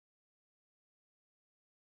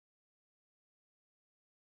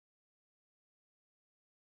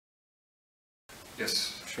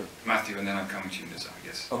Yes. Sure. Matthew, and then I'm coming to you, Nizar.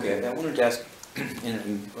 Yes. Okay, I wanted to ask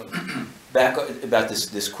back about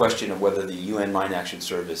this question of whether the UN Mine Action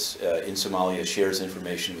Service in Somalia shares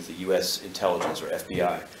information with the U.S. intelligence or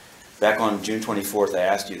FBI. Back on June 24th, I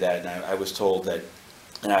asked you that, and I was told that,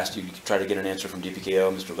 and I asked you to try to get an answer from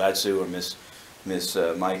DPKO, Mr. Ladsous, or Ms.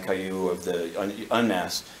 Mai Caillou of the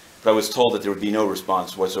UNMAS, but I was told that there would be no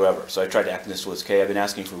response whatsoever. So I tried to act Nicholas Kay. I've been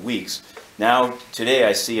asking for weeks. Now, today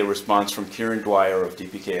I see a response from Kieran Dwyer of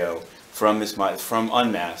DPKO, from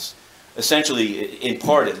UNMAS, essentially, in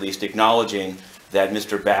part at least, acknowledging that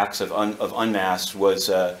Mr. Bax of UNMAS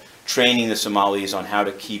was training the Somalis on how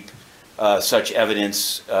to keep such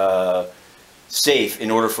evidence safe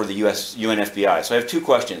in order for the UN FBI. So I have two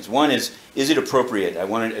questions. One is it appropriate?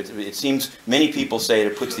 It seems many people say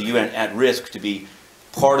it puts the UN at risk to be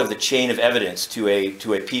part of the chain of evidence to a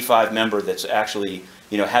P5 member that's actually,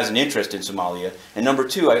 has an interest in Somalia. And number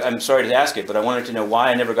two, I'm sorry to ask it, but I wanted to know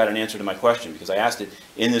why I never got an answer to my question, because I asked it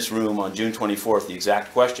in this room on June 24th, the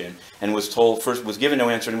exact question, and was given no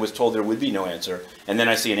answer and was told there would be no answer. And then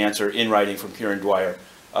I see an answer in writing from Kieran Dwyer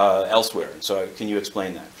elsewhere. So can you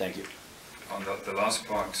explain that? Thank you. On the last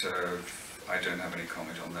part, I don't have any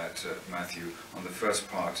comment on that, Matthew. On the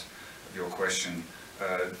first part of your question,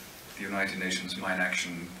 the United Nations Mine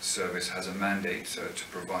Action Service has a mandate to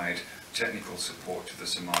provide technical support to the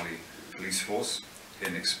Somali police force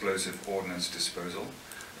in explosive ordnance disposal,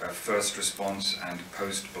 first response and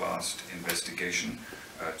post-blast investigation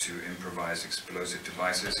to improvised explosive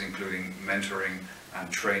devices, including mentoring and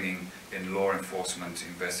training in law enforcement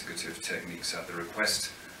investigative techniques at the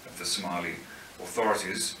request of the Somali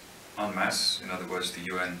authorities. UNMAS, in other words the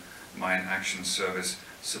UN Mine Action Service,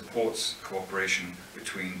 supports cooperation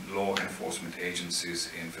between law enforcement agencies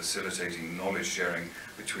in facilitating knowledge sharing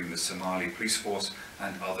between the Somali police force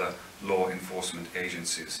and other law enforcement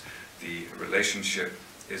agencies. The relationship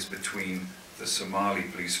is between the Somali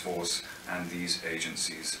police force and these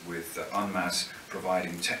agencies, with UNMAS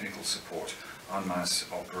providing technical support. UNMAS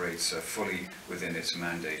operates fully within its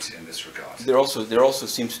mandate in this regard. There also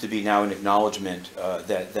seems to be now an acknowledgement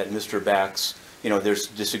that Mr. Bax, there's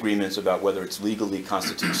disagreements about whether it's legally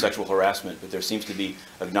constitutes sexual harassment, but there seems to be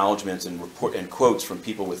acknowledgments and quotes from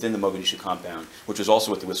people within the Mogadishu compound, which was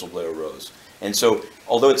also what the whistleblower rose. And so,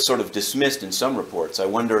 although it's sort of dismissed in some reports, I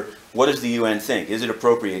wonder, what does the UN think? Is it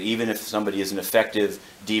appropriate, even if somebody is an effective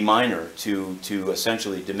deminer, to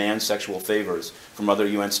essentially demand sexual favors from other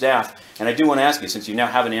UN staff? And I do want to ask you, since you now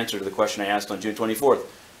have an answer to the question I asked on June 24th,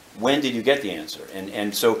 when did you get the answer?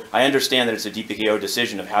 And so I understand that it's a DPKO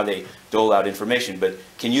decision of how they dole out information, but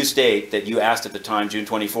can you state that you asked at the time, June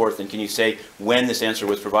 24th, and can you say when this answer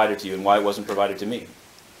was provided to you and why it wasn't provided to me?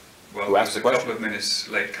 Well, it was a couple of minutes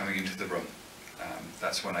late coming into the room.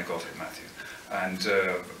 That's when I got it, Matthew. And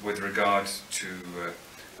with regard to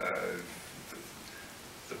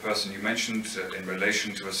the person you mentioned, in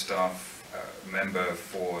relation to a staff member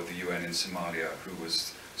for the UN in Somalia who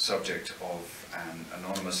was subject of an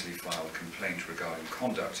anonymously filed complaint regarding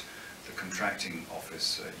conduct, the contracting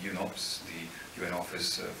office, UNOPS, the UN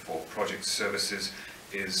Office for Project Services,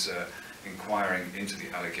 is inquiring into the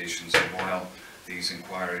allegations, and while these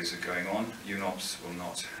inquiries are going on, UNOPS will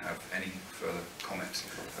not have any further comment.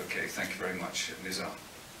 Okay, thank you very much. Nizar.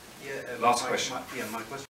 Yeah, Last question. My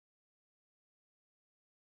question